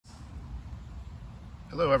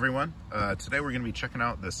Hello everyone. Today we're going to be checking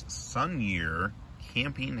out this SunYear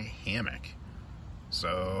camping hammock.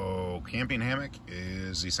 So camping hammock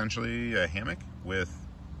is essentially a hammock with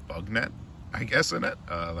bug net, I guess, in it,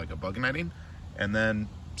 like a bug netting. And then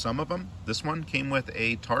some of them, this one came with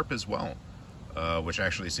a tarp as well, which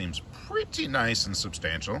actually seems pretty nice and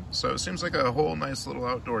substantial. So it seems like a whole nice little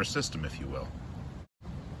outdoor system, if you will.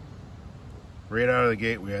 Right out of the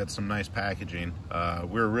gate, we had some nice packaging.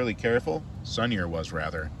 We were really careful, SunYear was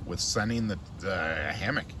rather, with sending the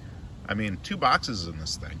hammock. I mean, 2 boxes in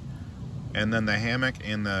this thing. And then the hammock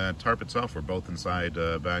and the tarp itself were both inside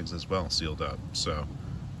bags as well, sealed up. So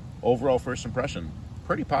overall first impression,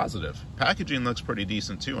 pretty positive. Packaging looks pretty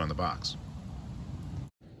decent too on the box.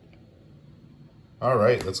 All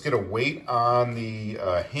right, let's get a weight on the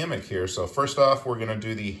hammock here. So first off, we're gonna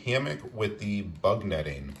do the hammock with the bug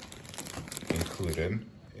netting included,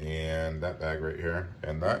 and that bag right here,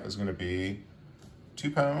 and that is going to be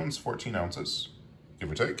 2 pounds 14 ounces,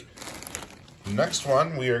 give or take. Next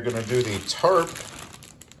one, we are going to do the tarp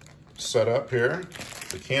setup here,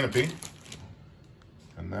 the canopy,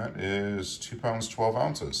 and that is 2 pounds 12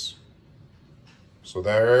 ounces. So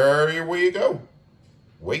there you go,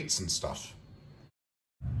 weights and stuff.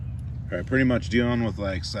 All right, pretty much dealing with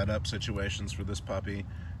like setup situations for this puppy.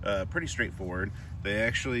 Pretty straightforward. They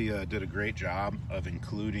actually did a great job of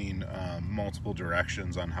including multiple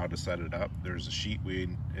directions on how to set it up. There's a sheet we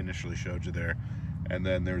initially showed you there, and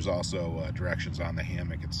then there's also directions on the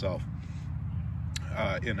hammock itself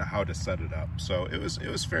in how to set it up. So it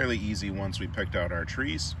was fairly easy. Once we picked out our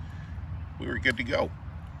trees, we were good to go.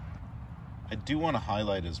 I do want to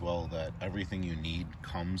highlight as well that everything you need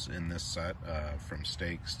comes in this set, from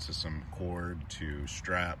stakes to some cord to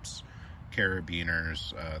straps,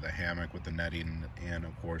 carabiners, the hammock with the netting, and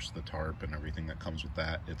of course the tarp and everything that comes with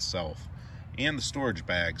that itself, and the storage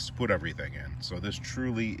bags to put everything in. So this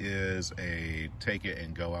truly is a take it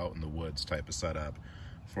and go out in the woods type of setup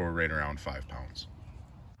for right around 5 pounds.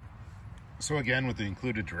 So again, with the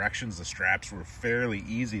included directions, the straps were fairly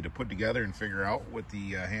easy to put together and figure out with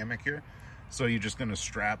the hammock here. So you're just going to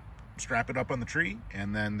strap it up on the tree,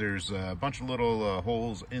 and then there's a bunch of little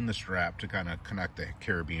holes in the strap to kind of connect the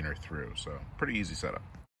carabiner through. So pretty easy setup.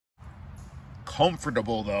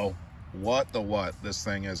 Comfortable though, what this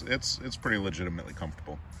thing is. It's pretty legitimately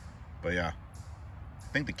comfortable. But yeah, I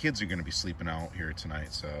think the kids are going to be sleeping out here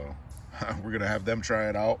tonight, so we're going to have them try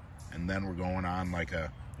it out, and then we're going on like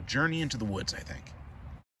a journey into the woods, I think.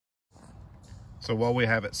 So while we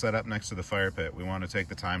have it set up next to the fire pit, we want to take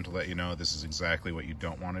the time to let you know this is exactly what you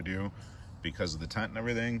don't want to do. Because of the tent and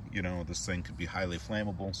everything, you know, this thing could be highly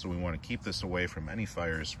flammable, so we want to keep this away from any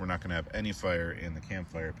fires. We're not going to have any fire in the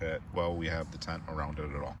campfire pit while we have the tent around it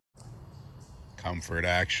at all. Comfort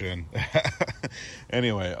action.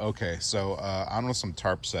 Anyway, okay, so on with some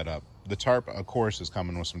tarp setup. The tarp, of course, is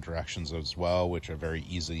coming with some directions as well, which are very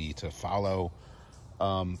easy to follow.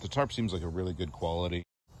 The tarp seems like a really good quality.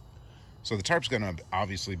 So the tarp's going to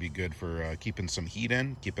obviously be good for keeping some heat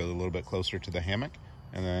in, keep it a little bit closer to the hammock,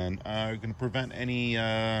 and then going to prevent any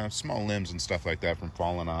small limbs and stuff like that from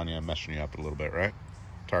falling on you and messing you up a little bit, right?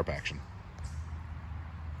 Tarp action.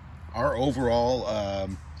 Our overall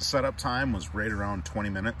setup time was right around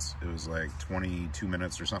 20 minutes. It was like 22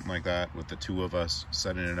 minutes or something like that with the 2 of us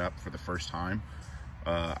setting it up for the first time.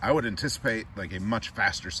 I would anticipate like a much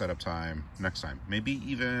faster setup time next time, maybe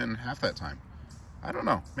even half that time. I don't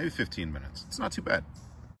know, maybe 15 minutes. It's not too bad.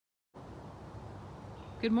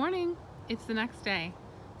 Good morning. It's the next day.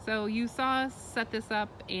 So you saw us set this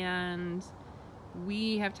up, and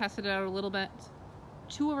we have tested it out a little bit.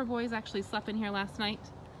 2 of our boys actually slept in here last night.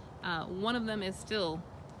 One of them is still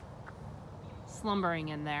slumbering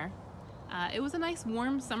in there. It was a nice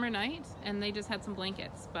warm summer night, and they just had some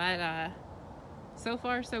blankets, but so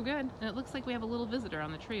far so good. And it looks like we have a little visitor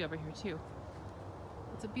on the tree over here too.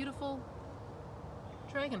 It's a beautiful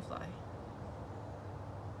dragonfly.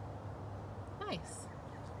 Nice.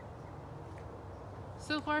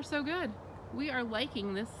 So far so good. We are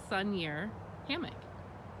liking this SunYear hammock.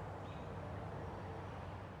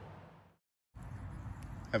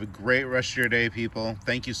 Have a great rest of your day, people.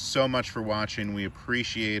 Thank you so much for watching. We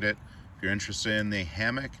appreciate it. If you're interested in the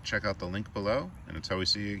hammock, check out the link below. And until we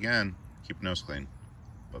see you again, keep your nose clean.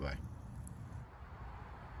 Bye-bye.